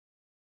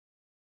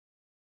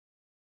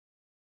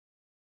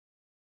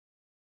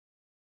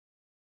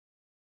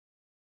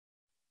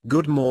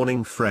Good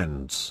morning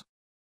friends.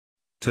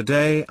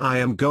 Today I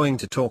am going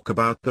to talk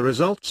about the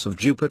results of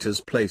Jupiter's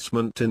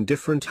placement in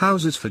different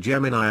houses for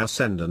Gemini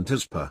Ascendant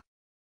as per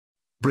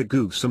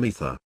Bhrigu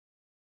Samhita.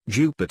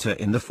 Jupiter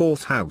in the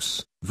 4th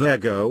house,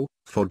 Virgo,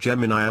 for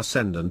Gemini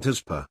Ascendant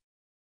as per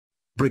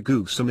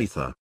Bhrigu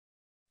Samhita.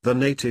 The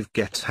native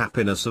gets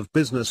happiness of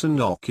business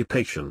and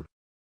occupation.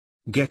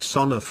 Gets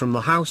honor from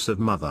the house of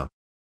mother.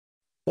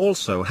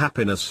 Also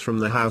happiness from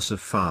the house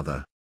of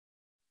father.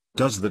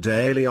 Does the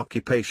daily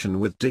occupation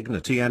with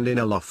dignity and in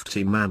a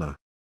lofty manner.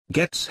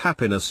 Gets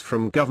happiness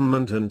from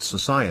government and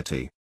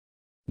society.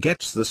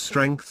 Gets the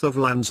strength of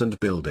lands and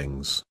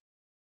buildings.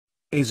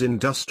 Is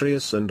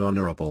industrious and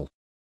honorable.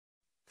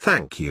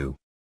 Thank you.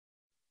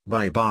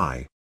 Bye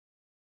bye.